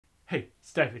Hey,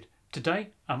 it's David.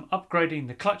 Today I'm upgrading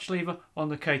the clutch lever on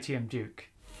the KTM Duke.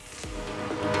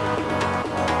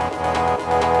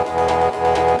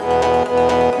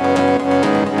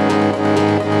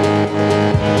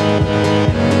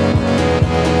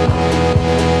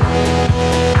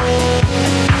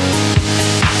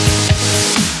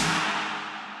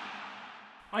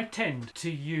 I tend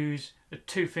to use a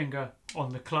two finger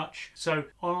on the clutch, so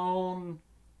on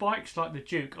bikes like the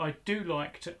Duke I do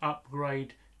like to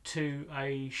upgrade to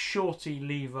a shorty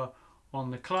lever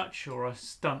on the clutch or a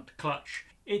stunt clutch.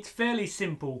 It's fairly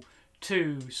simple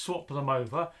to swap them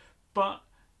over, but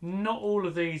not all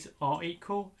of these are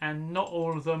equal and not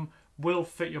all of them will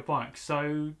fit your bike,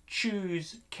 so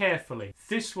choose carefully.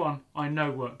 This one I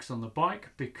know works on the bike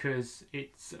because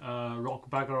it's a Rok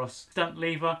Bagoros stunt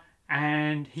lever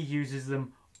and he uses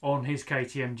them on his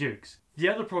KTM Dukes. The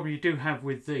other problem you do have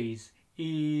with these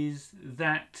is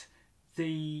that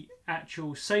the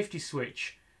actual safety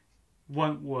switch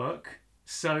won't work,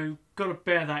 so got to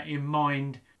bear that in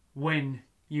mind when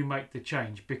you make the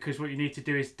change, because what you need to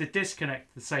do is to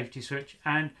disconnect the safety switch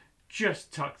and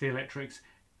just tuck the electrics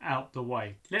out the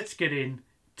way. Let's get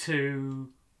into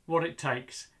what it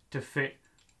takes to fit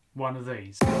one of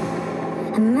these.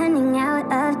 I'm running out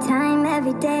of time,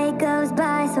 every day goes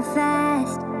by so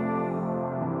fast,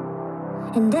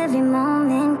 and every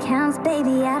moment counts,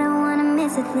 baby, I don't wanna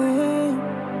miss a thing.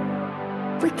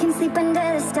 We can sleep under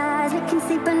the stars, we can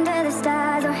sleep under the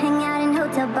stars, or hang out in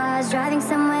hotel bars, driving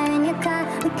somewhere in your car.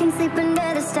 We can sleep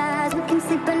under the stars, we can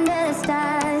sleep under the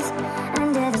stars,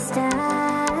 under the stars.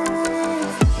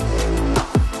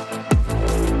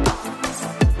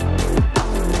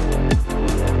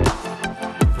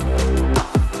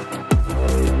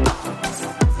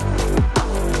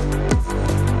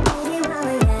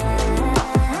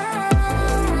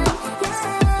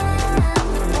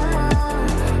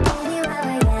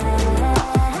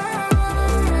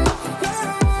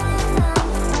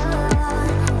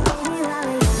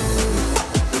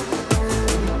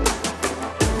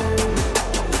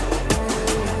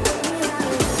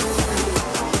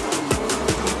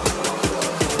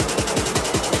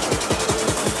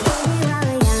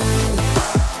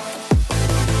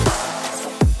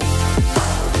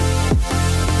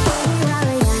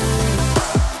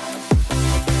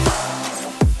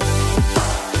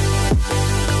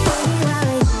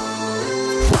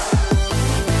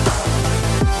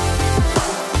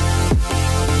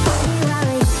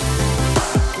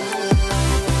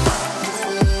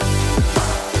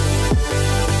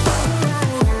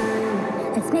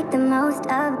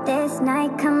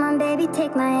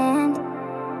 Take my hand,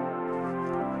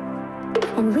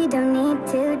 and we don't need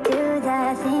to do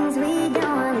the things we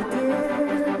don't want to do.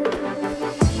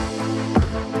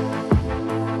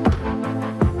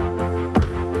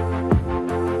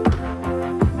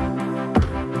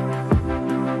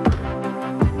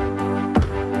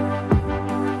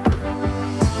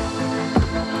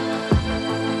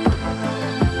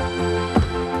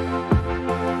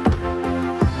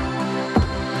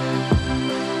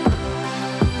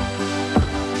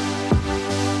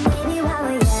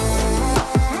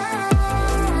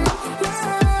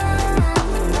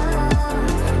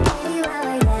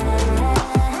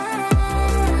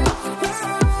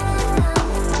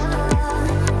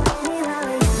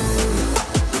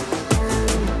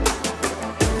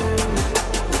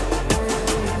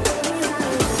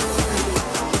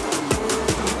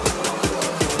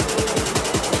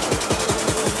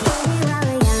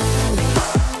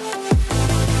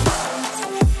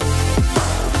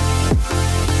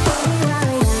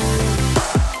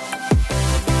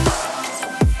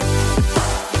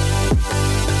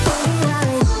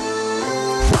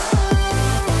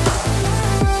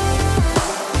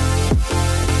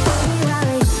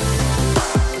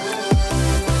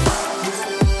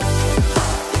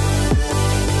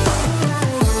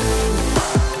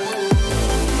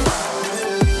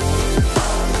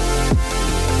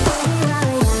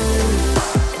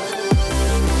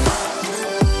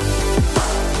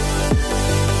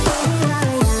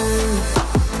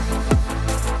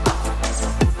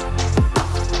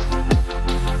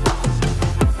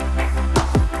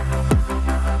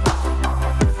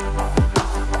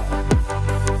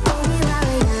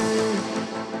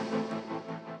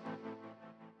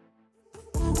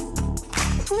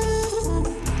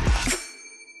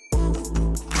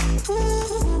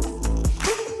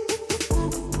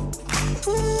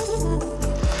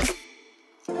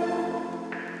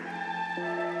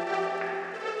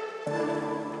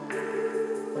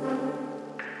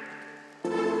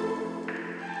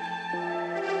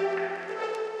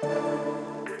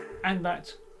 And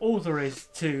that's all there is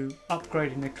to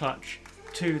upgrading the clutch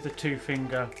to the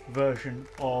 2-finger version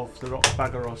of the Rok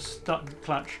Bagoros Stunt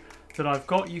clutch that I've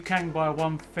got. You can buy a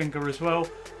 1-finger as well,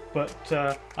 but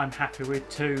I'm happy with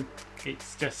 2. It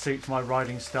just suits my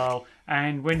riding style,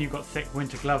 and when you've got thick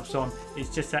winter gloves on,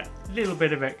 it's just that little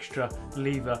bit of extra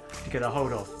lever to get a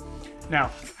hold of.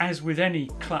 Now, as with any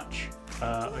clutch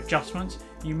adjustments,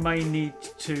 you may need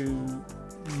to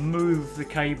move the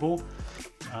cable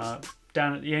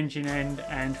down at the engine end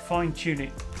and fine tune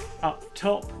it up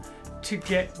top to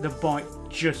get the bike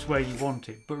just where you want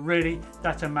it. But really,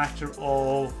 that's a matter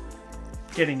of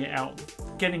getting it out,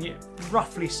 getting it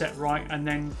roughly set right, and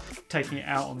then taking it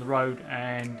out on the road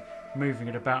and moving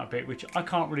it about a bit, which I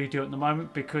can't really do at the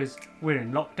moment because we're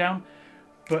in lockdown.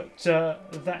 But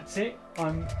that's it.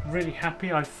 I'm really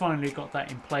happy I finally got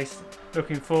that in place.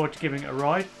 Looking forward to giving it a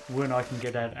ride when I can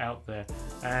get it out there,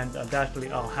 and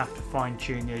undoubtedly I'll have to fine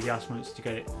tune the adjustments to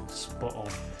get it spot on.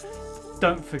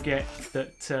 Don't forget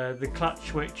that the clutch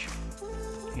switch,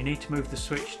 you need to move the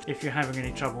switch if you're having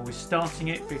any trouble with starting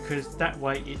it, because that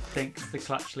way it thinks the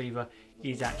clutch lever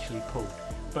is actually pulled.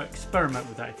 But experiment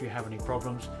with that if you have any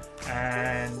problems.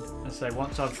 And as I say,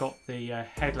 once I've got the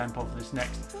headlamp off this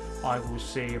next, I will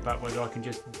see about whether I can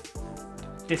just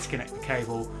disconnect the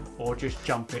cable or just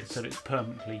jump it so that it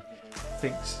permanently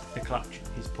thinks the clutch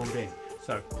is pulled in.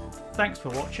 So thanks for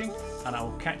watching, and I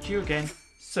will catch you again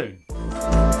soon.